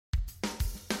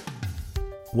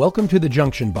Welcome to the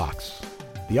Junction Box,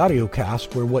 the audio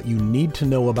cast where what you need to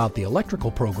know about the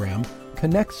electrical program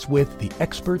connects with the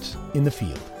experts in the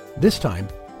field. This time,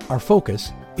 our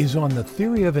focus is on the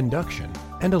theory of induction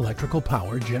and electrical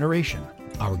power generation.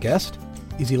 Our guest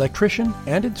is electrician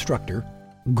and instructor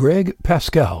Greg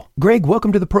Pascal. Greg,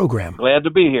 welcome to the program. Glad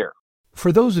to be here.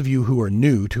 For those of you who are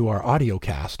new to our audio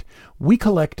cast, we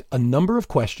collect a number of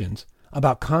questions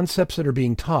about concepts that are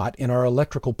being taught in our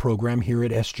electrical program here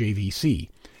at SJVC.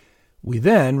 We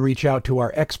then reach out to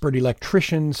our expert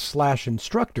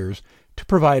electricians/instructors to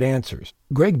provide answers.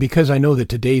 Greg, because I know that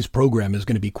today's program is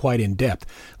going to be quite in-depth,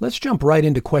 let's jump right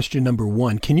into question number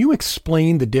one. Can you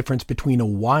explain the difference between a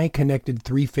Y-connected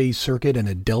three-phase circuit and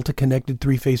a delta-connected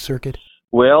three-phase circuit?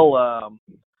 Well,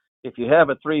 if you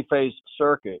have a three-phase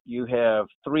circuit, you have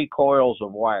three coils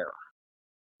of wire.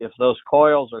 If those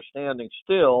coils are standing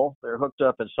still, they're hooked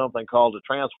up in something called a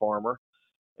transformer.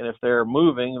 And if they're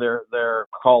moving, they're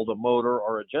called a motor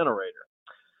or a generator.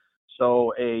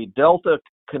 So a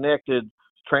delta-connected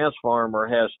transformer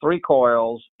has three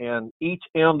coils, and each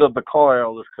end of the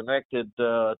coil is connected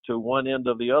to one end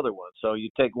of the other one. So you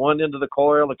take one end of the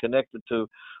coil and connect it to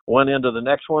one end of the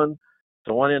next one,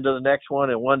 to one end of the next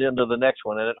one, and one end of the next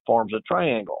one, and it forms a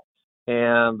triangle.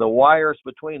 And the wires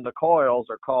between the coils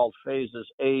are called phases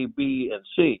A, B, and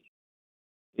C.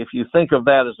 If you think of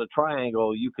that as a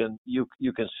triangle, you can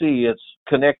see it's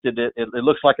connected. It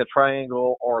looks like a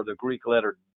triangle or the Greek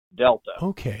letter delta.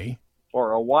 Okay.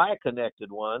 For a Y-connected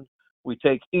one, we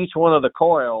take each one of the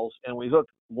coils and we hook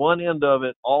one end of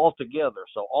it all together.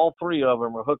 So all three of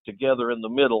them are hooked together in the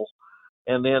middle,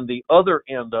 and then the other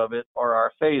end of it are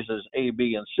our phases A,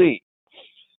 B, and C.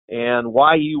 And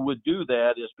why you would do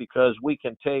that is because we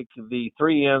can take the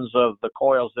three ends of the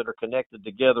coils that are connected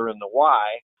together in the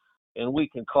Y, and we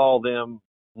can call them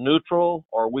neutral,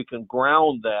 or we can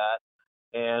ground that,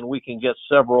 and we can get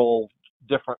several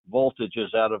different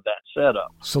voltages out of that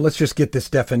setup. So let's just get this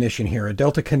definition here. A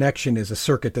delta connection is a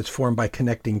circuit that's formed by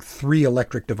connecting three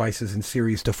electric devices in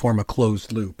series to form a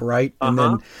closed loop, right? And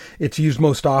then it's used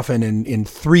most often in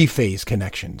three-phase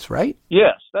connections, right?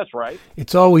 Yes, that's right.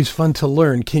 It's always fun to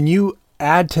learn. Can you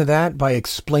add to that by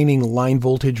explaining line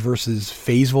voltage versus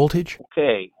phase voltage?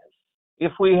 Okay.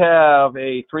 If we have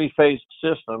a three-phase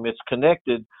system, it's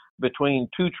connected between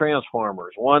two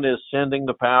transformers. One is sending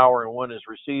the power and one is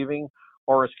receiving,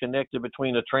 or it's connected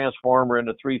between a transformer and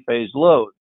a three-phase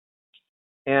load.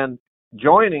 And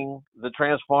joining the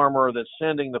transformer that's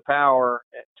sending the power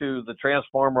to the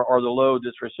transformer or the load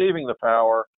that's receiving the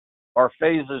power are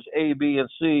phases A, B,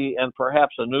 and C, and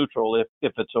perhaps a neutral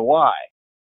if it's a Y.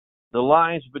 The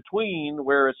lines between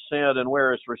where it's sent and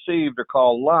where it's received are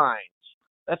called lines.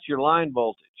 That's your line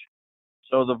voltage.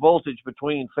 So the voltage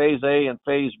between phase A and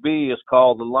phase B is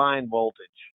called the line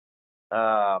voltage.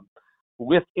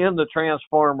 Within the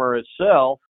transformer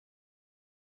itself,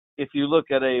 if you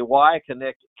look at a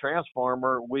Y-connected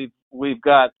transformer, we've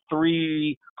got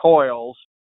three coils,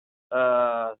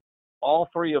 all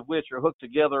three of which are hooked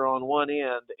together on one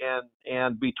end,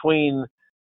 and between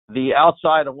the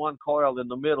outside of one coil in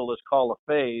the middle is called a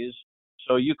phase.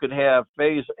 So you could have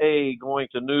phase A going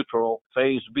to neutral,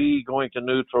 phase B going to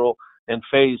neutral, and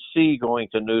phase C going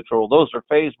to neutral. Those are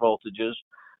phase voltages.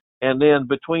 And then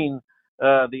between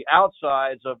the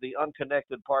outsides of the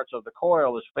unconnected parts of the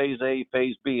coil is phase A,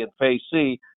 phase B, and phase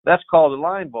C. That's called a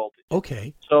line voltage.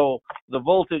 Okay. So the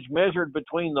voltage measured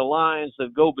between the lines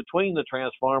that go between the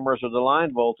transformers are the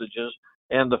line voltages,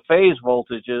 and the phase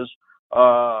voltages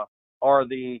are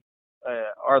the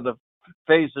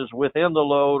phases within the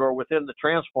load or within the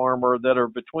transformer that are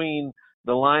between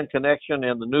the line connection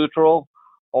and the neutral,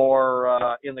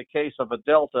 or in the case of a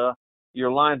delta,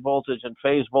 your line voltage and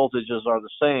phase voltages are the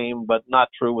same, but not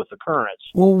true with the currents.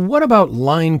 Well, what about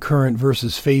line current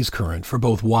versus phase current for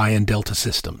both Y and delta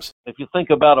systems? If you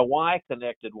think about a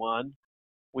Y-connected one,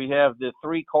 we have the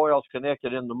three coils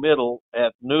connected in the middle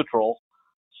at neutral.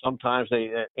 Sometimes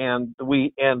and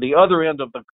the other end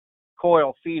of the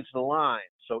coil feeds the line.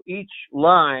 So each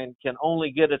line can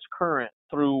only get its current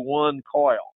through one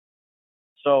coil.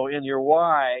 So in your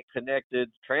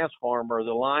Y-connected transformer,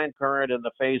 the line current and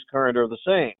the phase current are the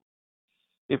same.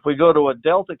 If we go to a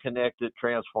delta-connected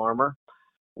transformer,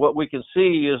 what we can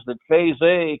see is that phase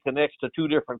A connects to two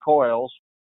different coils,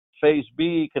 phase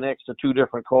B connects to two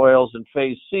different coils, and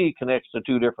phase C connects to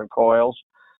two different coils.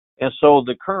 And so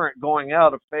the current going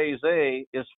out of phase A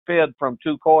is fed from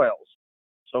two coils.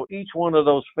 So each one of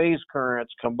those phase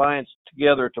currents combines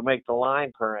together to make the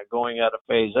line current going out of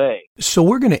phase A. So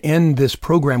we're going to end this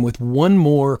program with one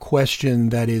more question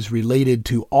that is related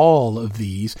to all of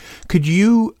these.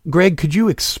 Greg, could you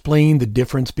explain the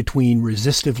difference between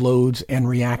resistive loads and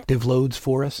reactive loads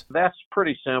for us? That's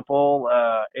pretty simple.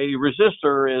 A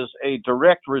resistor is a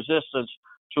direct resistance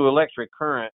to electric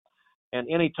current, and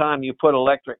anytime you put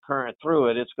electric current through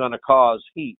it, it's going to cause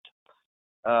heat.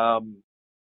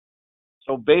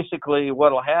 So basically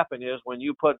what will happen is when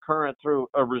you put current through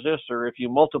a resistor, if you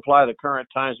multiply the current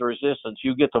times the resistance,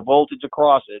 you get the voltage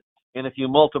across it. And if you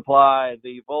multiply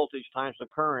the voltage times the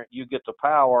current, you get the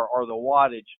power or the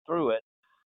wattage through it.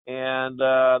 And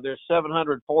there's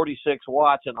 746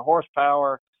 watts in the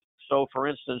horsepower. So for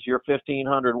instance, your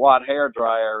 1500 watt hair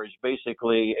dryer is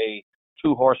basically a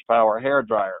 2 horsepower hair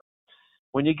dryer.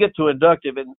 When you get to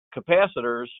inductive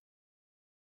capacitors,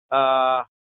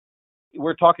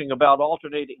 we're talking about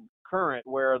alternating current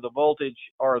where the voltage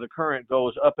or the current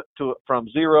goes up from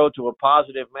 0 to a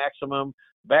positive maximum,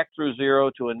 back through 0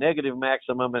 to a negative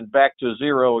maximum, and back to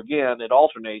 0 again. It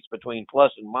alternates between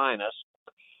plus and minus.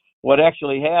 What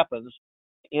actually happens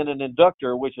in an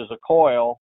inductor, which is a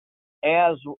coil,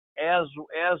 as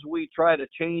we try to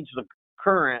change the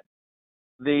current,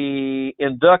 the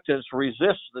inductance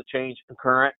resists the change in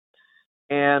current,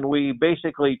 and we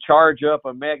basically charge up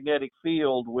a magnetic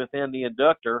field within the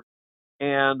inductor.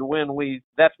 And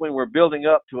that's when we're building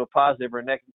up to a positive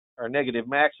or negative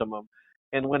maximum.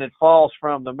 And when it falls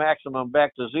from the maximum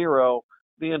back to 0,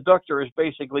 the inductor is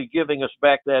basically giving us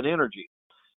back that energy.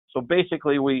 So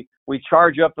basically we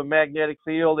charge up the magnetic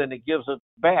field and it gives it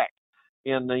back.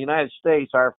 In the United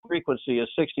States, our frequency is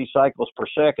 60 cycles per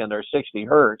second or 60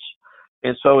 hertz.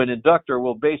 And so an inductor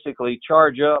will basically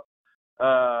charge up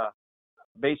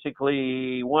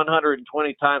basically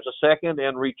 120 times a second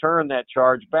and return that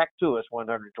charge back to us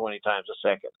 120 times a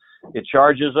second. It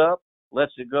charges up,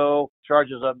 lets it go,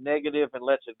 charges up negative and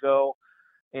lets it go.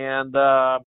 And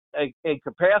a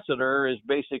capacitor is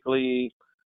basically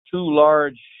 2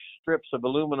 large strips of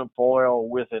aluminum foil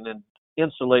with an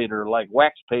insulator like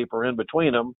wax paper in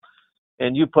between them.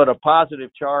 And you put a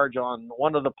positive charge on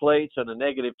one of the plates and a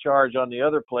negative charge on the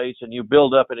other plates, and you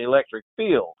build up an electric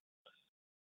field.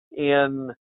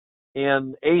 In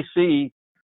AC,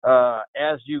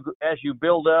 as you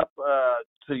build up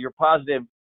to your positive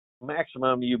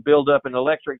maximum, you build up an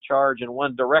electric charge in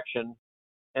one direction,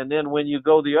 and then when you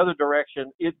go the other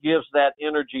direction, it gives that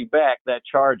energy back, that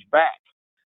charge back,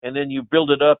 and then you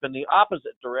build it up in the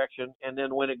opposite direction, and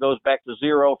then when it goes back to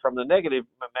 0 from the negative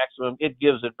maximum, it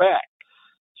gives it back.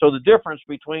 So the difference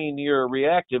between your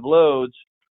reactive loads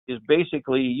is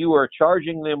basically you are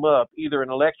charging them up, either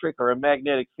an electric or a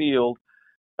magnetic field,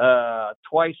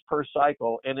 twice per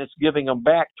cycle, and it's giving them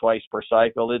back twice per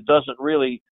cycle. It doesn't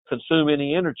really consume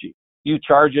any energy. You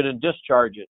charge it and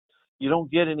discharge it. You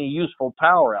don't get any useful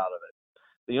power out of it.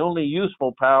 The only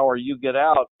useful power you get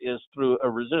out is through a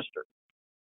resistor.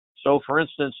 So for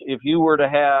instance, if you were to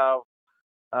have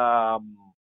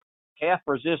half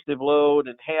resistive load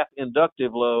and half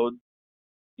inductive load,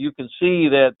 you can see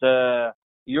that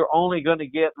you're only going to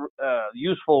get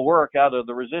useful work out of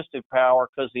the resistive power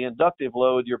because the inductive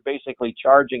load, you're basically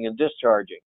charging and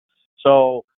discharging.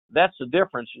 So that's the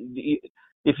difference.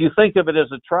 If you think of it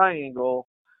as a triangle,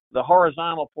 the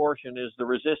horizontal portion is the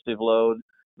resistive load,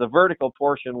 the vertical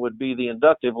portion would be the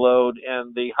inductive load,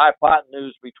 and the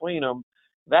hypotenuse between them,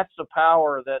 that's the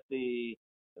power that the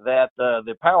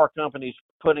power company's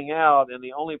putting out, and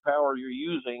the only power you're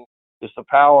using is the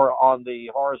power on the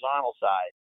horizontal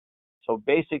side. So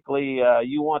basically,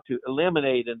 you want to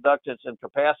eliminate inductance and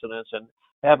capacitance and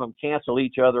have them cancel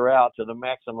each other out to the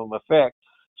maximum effect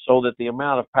so that the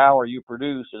amount of power you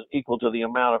produce is equal to the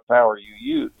amount of power you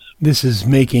use. This is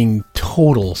making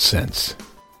total sense.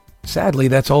 Sadly,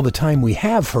 that's all the time we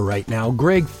have for right now.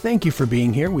 Greg, thank you for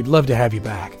being here. We'd love to have you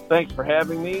back. Thanks for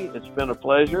having me. It's been a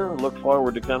pleasure. Look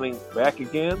forward to coming back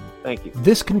again. Thank you.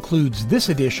 This concludes this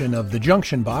edition of The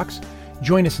Junction Box.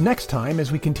 Join us next time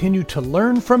as we continue to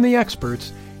learn from the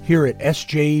experts here at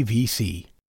SJVC.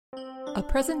 A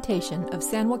presentation of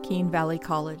San Joaquin Valley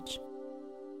College.